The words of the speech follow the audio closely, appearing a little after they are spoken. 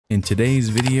In today's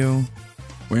video,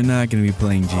 we're not going to be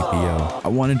playing GPO. I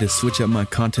wanted to switch up my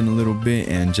content a little bit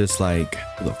and just like,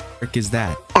 what the frick is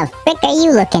that? The frick are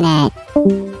you looking at?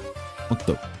 What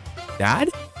the? Dad?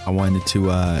 I wanted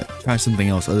to try something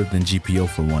else other than GPO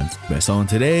for once. So in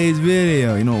today's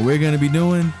video, you know what we're going to be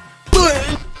doing?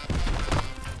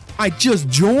 I just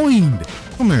joined.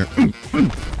 Come here.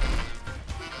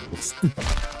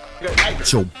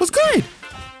 Joe, what's good?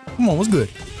 Come on, what's good?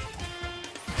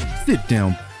 Sit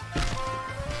down.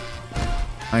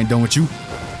 I ain't done with you.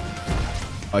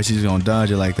 Oh, she's gonna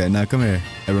dodge it like that. Now come here.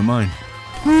 Never mind.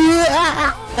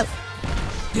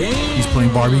 He's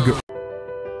playing Barbie girl.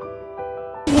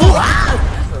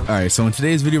 Alright, so in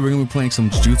today's video, we're gonna be playing some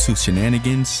Jujutsu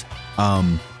Shenanigans.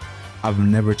 I've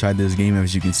never tried this game,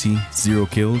 as you can see. 0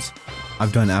 kills.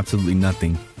 I've done absolutely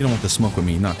nothing. You don't want to smoke with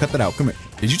me. No, cut that out. Come here.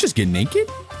 Did you just get naked?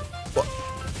 What?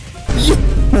 Yo!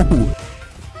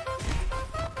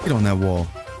 Get on that wall.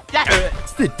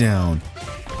 Sit down.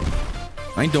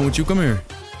 I ain't done with you. Come here.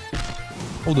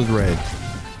 Hold this red.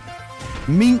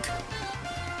 Mink.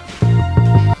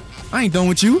 I ain't done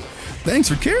with you. Thanks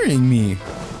for carrying me.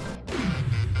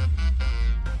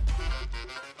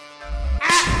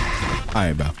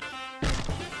 Alright, bro.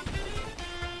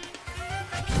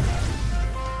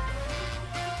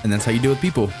 And that's how you deal with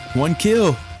people. 1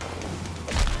 kill.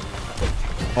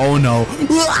 Oh no.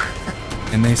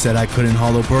 And they said I couldn't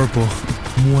hollow purple.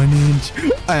 1 inch.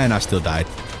 And I still died.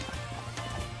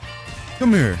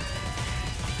 Come here.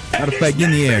 Matter of fact, get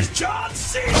in the air.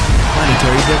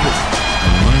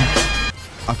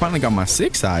 I finally got my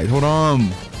 6 eyes. Hold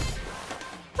on.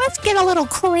 Let's get a little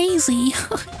crazy.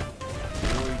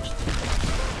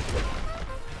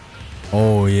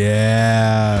 Oh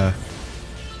yeah.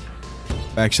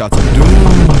 Back shots of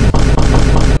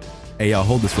doom. Hey, y'all,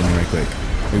 hold this for me right quick.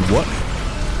 Wait, what?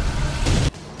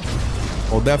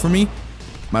 Hold that for me.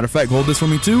 Matter of fact, hold this for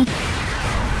me too.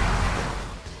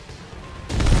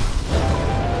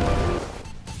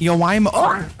 Yo, why am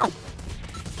I? Oh.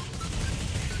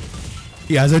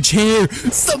 He has a chair.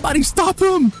 Somebody stop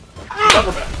him.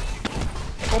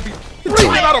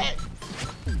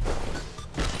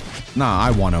 Nah, I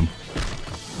want him.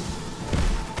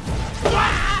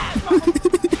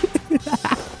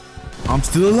 I'm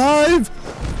still alive.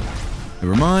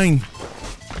 Never mind.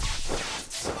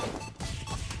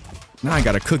 Now I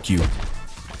gotta cook you.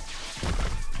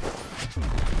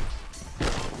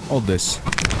 Hold this.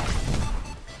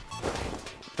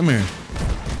 Come here.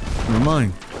 Never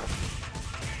mind.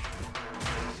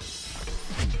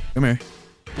 Come here.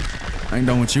 I ain't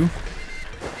done with you.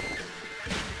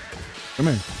 Come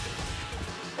here.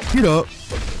 Get up.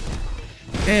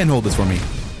 And hold this for me.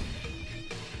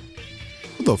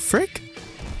 What the frick?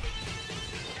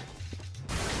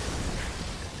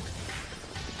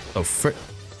 The frick?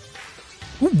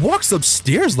 Who walks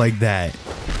upstairs like that?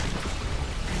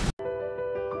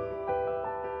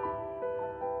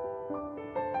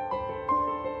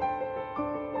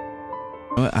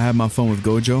 I have my phone with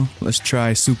Gojo. Let's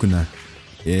try Sukuna.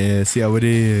 Yeah, see how it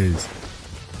is.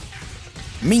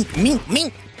 Mink, mink,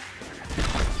 mink.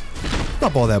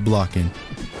 Stop all that blocking.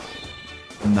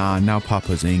 Nah, now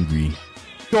Papa's angry.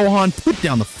 Gohan, put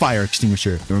down the fire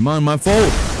extinguisher. Never mind my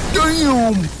fault.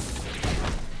 Damn!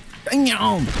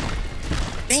 Damn!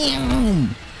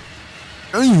 Damn!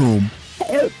 Damn!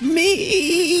 Help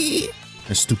me!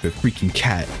 A stupid freaking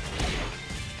cat.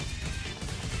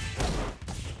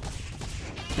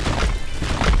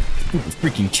 Stupid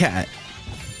freaking cat.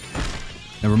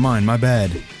 Never mind, my bad.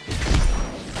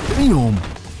 Damn!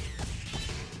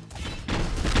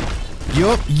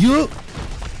 Yup, yup!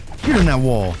 Get in that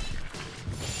wall.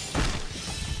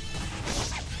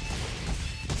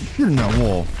 Get in that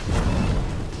wall.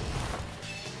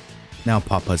 Now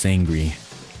Papa's angry.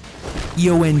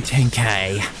 Yo and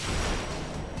Tenkei.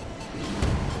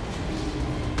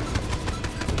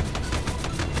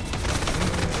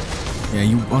 Yeah,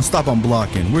 you want to stop on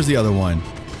blocking. Where's the other one?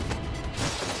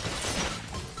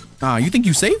 Ah, you think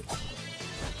you safe?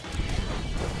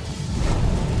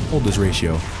 Hold this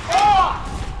ratio.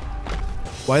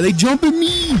 Why are they jumping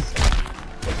me?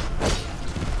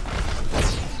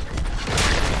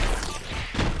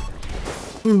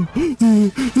 No!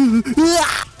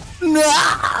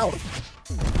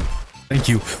 Thank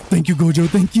you. Thank you, Gojo.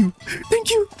 Thank you. Thank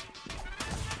you.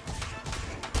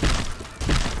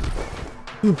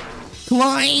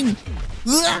 Climb!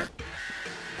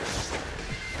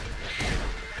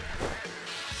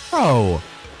 Bro,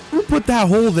 who put that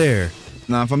hole there?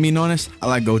 Nah, if I'm being honest, I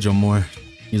like Gojo more.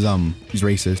 He's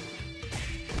racist.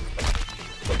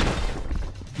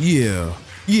 Yeah,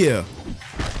 yeah.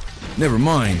 Never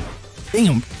mind.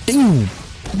 Damn, damn.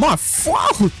 My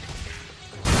fault.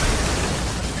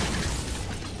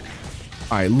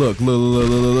 All right, look.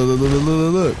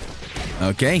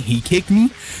 Okay, he kicked me.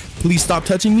 Please stop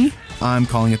touching me. I'm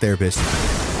calling a therapist.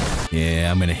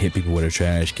 Yeah, I'm gonna hit people with a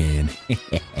trash can.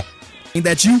 Ain't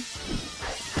that you?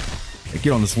 Hey,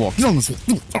 get on this wall. Get on this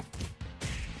wall.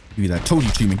 Give you that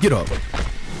Toji treatment. Get up.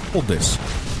 Hold this.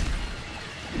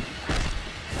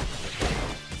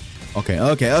 Okay.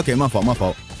 My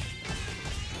fault.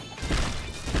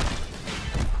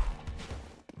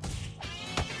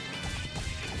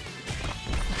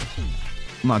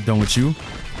 I'm not done with you.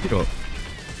 Get up.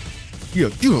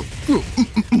 Get up.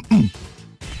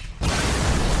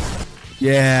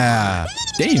 Yeah.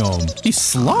 Damn. He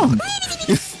slumped.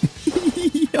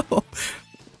 Yo.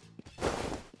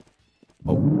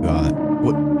 Oh, God.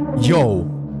 What? Yo.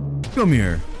 Come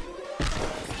here.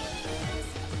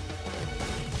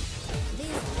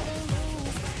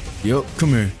 Yo, come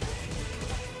here.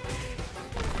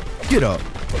 Get up.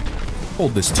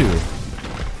 Hold this too.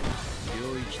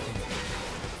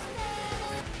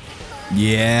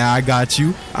 Yeah, I got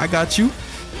you.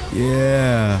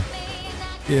 Yeah.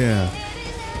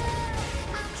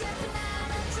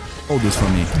 Hold this for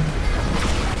me.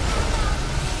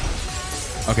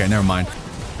 Okay, never mind.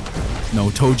 No,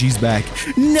 Toji's back.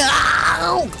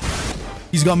 No!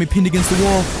 He's got me pinned against the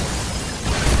wall.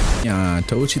 Yeah,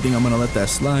 Toji think I'm gonna let that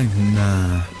slide?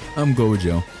 Nah, I'm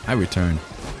Gojo. I return.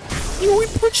 Yo, he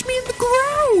punched me in the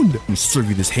ground! I'm gonna serve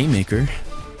you this haymaker.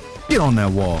 Get on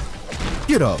that wall.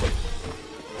 Get up.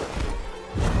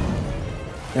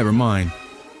 Never mind.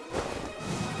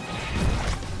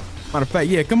 Matter of fact,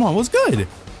 yeah, come on, what's good?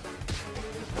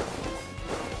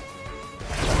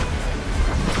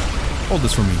 Hold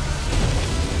this for me.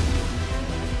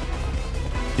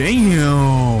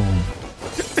 Damn.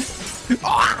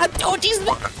 Oh, Toji's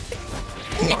back.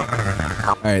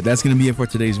 Alright, that's gonna be it for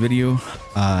today's video.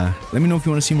 Let me know if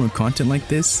you want to see more content like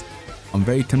this. I'm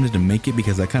very tempted to make it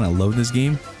because I kind of love this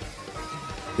game.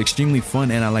 It's extremely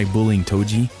fun and I like bullying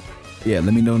Toji. Yeah,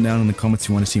 let me know down in the comments if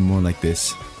you want to see more like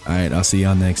this. Alright, I'll see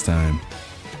y'all next time.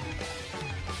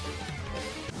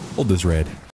 Hold this red.